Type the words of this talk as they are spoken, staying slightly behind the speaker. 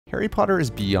Harry Potter is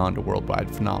beyond a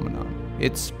worldwide phenomenon.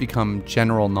 It's become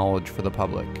general knowledge for the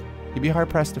public. You'd be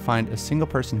hard-pressed to find a single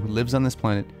person who lives on this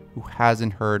planet who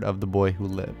hasn't heard of the boy who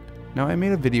lived. Now, I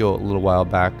made a video a little while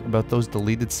back about those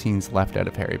deleted scenes left out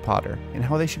of Harry Potter and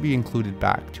how they should be included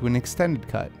back to an extended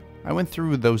cut. I went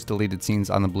through those deleted scenes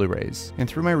on the Blu-rays, and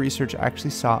through my research I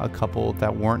actually saw a couple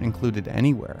that weren't included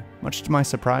anywhere. Much to my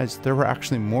surprise, there were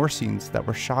actually more scenes that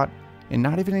were shot and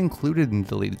not even included in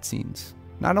deleted scenes.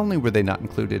 Not only were they not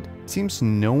included, it seems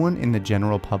no one in the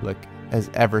general public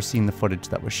has ever seen the footage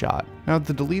that was shot. Now,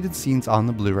 the deleted scenes on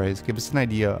the Blu-rays give us an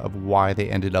idea of why they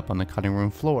ended up on the cutting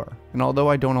room floor. And although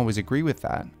I don't always agree with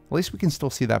that, at least we can still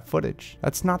see that footage.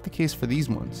 That's not the case for these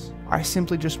ones. I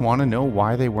simply just want to know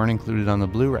why they weren't included on the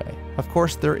Blu-ray. Of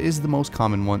course, there is the most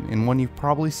common one, and one you've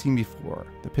probably seen before.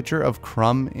 The picture of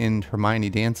Krum and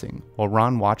Hermione dancing, while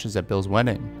Ron watches at Bill's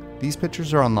wedding. These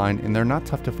pictures are online and they're not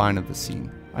tough to find of the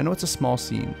scene. I know it's a small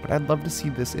scene, but I'd love to see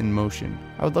this in motion.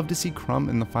 I would love to see Krum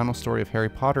in the final story of Harry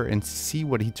Potter and see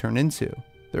what he turned into.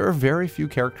 There are very few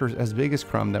characters as big as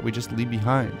Krum that we just leave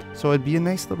behind, so it'd be a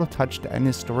nice little touch to end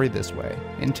his story this way,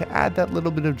 and to add that little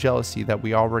bit of jealousy that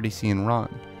we already see in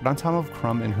Ron. But on top of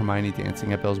Krum and Hermione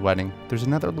dancing at Bill's wedding, there's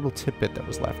another little tidbit that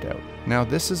was left out. Now,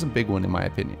 this is a big one in my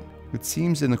opinion. It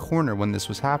seems in the corner when this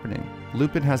was happening,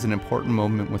 Lupin has an important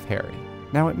moment with Harry.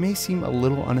 Now, it may seem a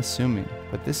little unassuming,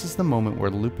 but this is the moment where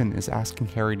Lupin is asking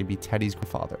Harry to be Teddy's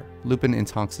father, Lupin and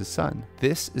Tonks' son.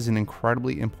 This is an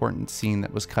incredibly important scene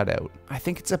that was cut out. I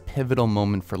think it's a pivotal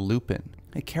moment for Lupin,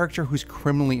 a character who's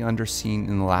criminally underseen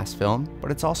in the last film,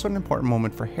 but it's also an important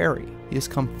moment for Harry. He has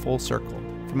come full circle,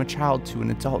 from a child to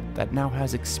an adult that now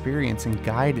has experience and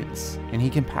guidance, and he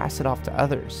can pass it off to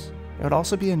others. It would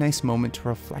also be a nice moment to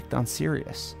reflect on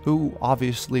Sirius, who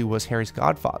obviously was Harry's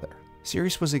godfather.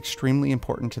 Sirius was extremely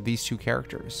important to these two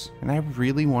characters, and I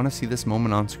really want to see this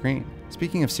moment on screen.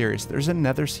 Speaking of Sirius, there's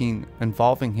another scene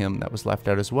involving him that was left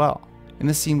out as well. In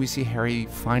this scene, we see Harry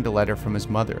find a letter from his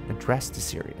mother addressed to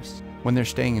Sirius when they're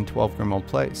staying in 12 Grimmauld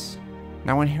Place.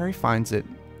 Now, when Harry finds it,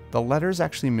 the letter is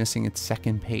actually missing its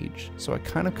second page, so it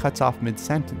kind of cuts off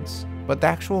mid-sentence. But the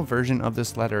actual version of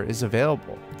this letter is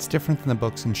available. It's different than the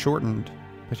books and shortened,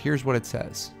 but here's what it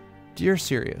says. Dear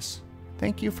Sirius,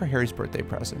 thank you for Harry's birthday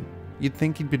present. You'd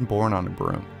think he'd been born on a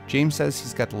broom. James says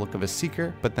he's got the look of a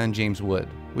seeker, but then James would.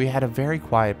 We had a very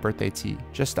quiet birthday tea,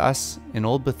 just us and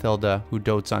old Bathilda who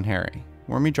dotes on Harry.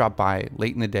 Wormy dropped by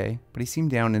late in the day, but he seemed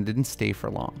down and didn't stay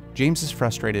for long. James is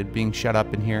frustrated being shut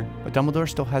up in here, but Dumbledore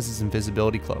still has his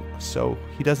invisibility cloak, so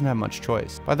he doesn't have much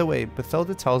choice. By the way,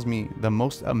 Bathilda tells me the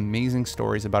most amazing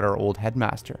stories about our old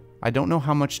headmaster. I don't know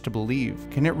how much to believe.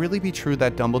 Can it really be true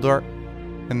that Dumbledore...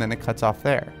 And then it cuts off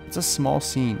there. It's a small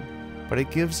scene, but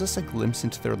it gives us a glimpse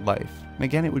into their life. And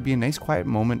again, it would be a nice quiet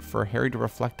moment for Harry to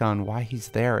reflect on why he's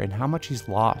there and how much he's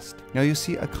lost. Now, you'll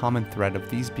see a common thread of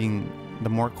these being the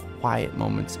more quiet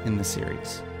moments in the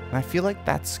series. And I feel like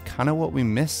that's kind of what we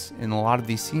miss in a lot of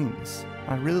these scenes.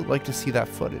 I'd really like to see that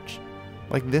footage.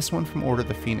 Like this one from Order of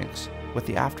the Phoenix, with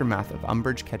the aftermath of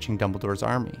Umbridge catching Dumbledore's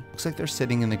army. Looks like they're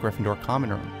sitting in the Gryffindor common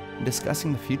room and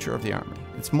discussing the future of the army.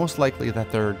 It's most likely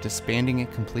that they're disbanding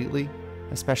it completely,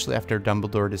 especially after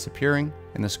Dumbledore disappearing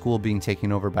and the school being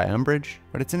taken over by Umbridge,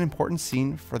 but it's an important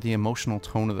scene for the emotional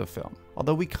tone of the film.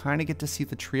 Although we kind of get to see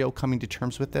the trio coming to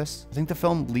terms with this, I think the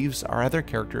film leaves our other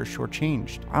characters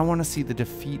shortchanged. I want to see the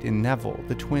defeat in Neville,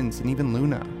 the twins, and even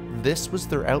Luna. This was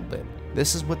their outlet.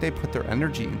 This is what they put their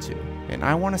energy into. And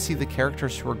I want to see the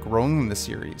characters who are growing in the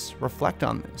series reflect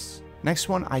on this. Next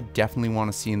one I definitely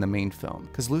want to see in the main film,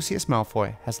 because Lucius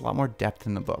Malfoy has a lot more depth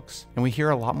in the books, and we hear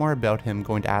a lot more about him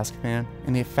going to Azkaban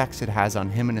and the effects it has on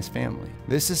him and his family.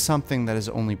 This is something that is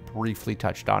only briefly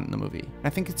touched on in the movie, and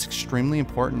I think it's extremely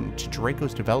important to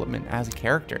Draco's development as a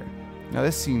character. Now,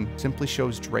 this scene simply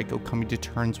shows Draco coming to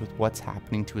terms with what's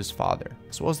happening to his father,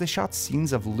 as well as they shot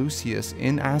scenes of Lucius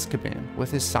in Azkaban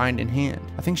with his sign in hand.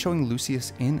 I think showing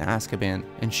Lucius in Azkaban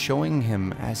and showing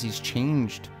him as he's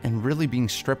changed and really being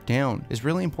stripped down is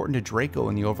really important to Draco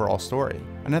in the overall story.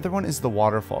 Another one is the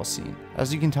waterfall scene.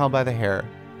 As you can tell by the hair,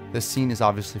 this scene is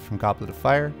obviously from Goblet of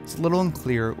Fire. It's a little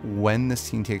unclear when this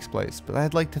scene takes place, but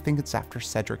I'd like to think it's after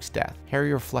Cedric's death.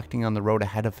 Harry reflecting on the road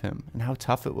ahead of him and how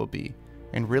tough it will be,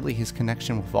 and really his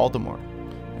connection with Voldemort.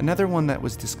 Another one that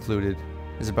was discluded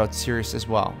is about Sirius as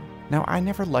well. Now, I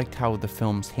never liked how the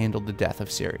films handled the death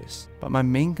of Sirius, but my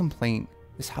main complaint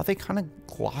is how they kind of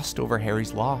glossed over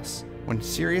Harry's loss. When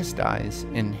Sirius dies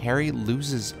and Harry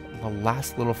loses the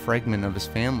last little fragment of his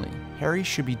family, Harry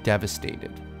should be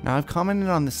devastated. Now, I've commented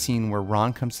on the scene where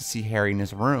Ron comes to see Harry in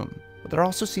his room, but there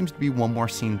also seems to be one more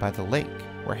scene by the lake,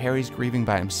 where Harry's grieving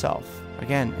by himself.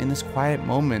 Again, in this quiet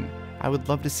moment, I would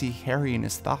love to see Harry and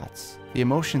his thoughts. the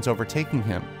emotions overtaking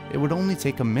him. It would only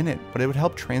take a minute, but it would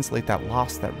help translate that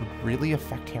loss that would really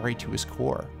affect Harry to his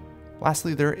core.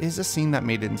 Lastly, there is a scene that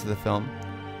made it into the film,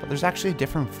 but there's actually a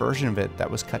different version of it that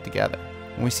was cut together.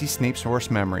 When we see Snape's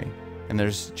worst memory, and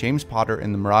there's James Potter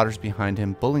and the Marauders behind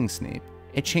him bullying Snape,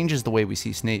 it changes the way we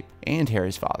see Snape and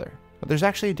Harry's father. But there's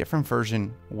actually a different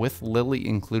version with Lily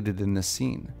included in this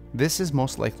scene. This is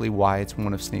most likely why it's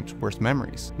one of Snape's worst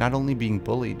memories, not only being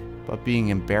bullied, but being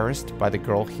embarrassed by the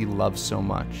girl he loves so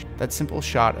much. That simple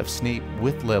shot of Snape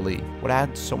with Lily would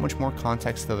add so much more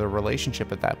context to their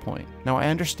relationship at that point. Now I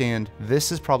understand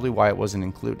this is probably why it wasn't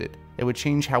included. It would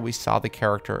change how we saw the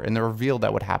character and the reveal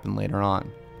that would happen later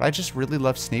on. But I just really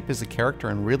love Snape as a character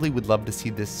and really would love to see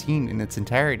this scene in its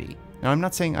entirety. Now I'm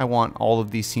not saying I want all of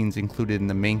these scenes included in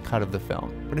the main cut of the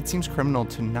film, but it seems criminal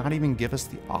to not even give us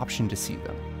the option to see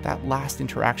them. That last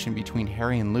interaction between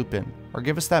Harry and Lupin, or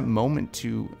give us that moment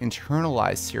to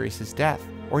internalize Sirius's death,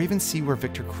 or even see where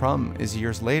Viktor Krum is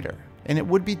years later. And it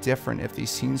would be different if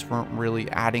these scenes weren't really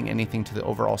adding anything to the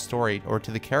overall story or to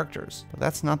the characters, but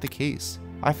that's not the case.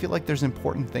 I feel like there's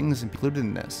important things included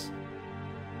in this.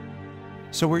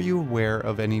 So were you aware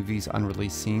of any of these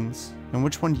unreleased scenes? And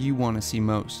which one do you want to see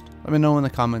most? Let me know in the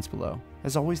comments below.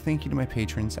 As always, thank you to my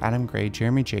patrons Adam Gray,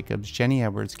 Jeremy Jacobs, Jenny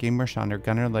Edwards, Gamer Shonder,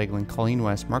 Gunnar Legland, Colleen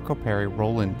West, Marco Perry,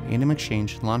 Roland, Anna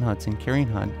McShange, Lon Hudson,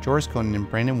 Karen Hunt, Joris Conan,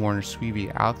 Brandon Warner,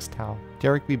 Sweeby, Alex Tao,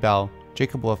 Derek B. Bell,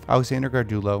 Jacob Wolf, Alexander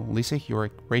Gardulo, Lisa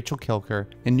Hewick, Rachel Kilker,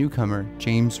 and newcomer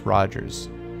James Rogers.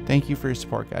 Thank you for your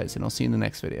support, guys, and I'll see you in the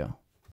next video.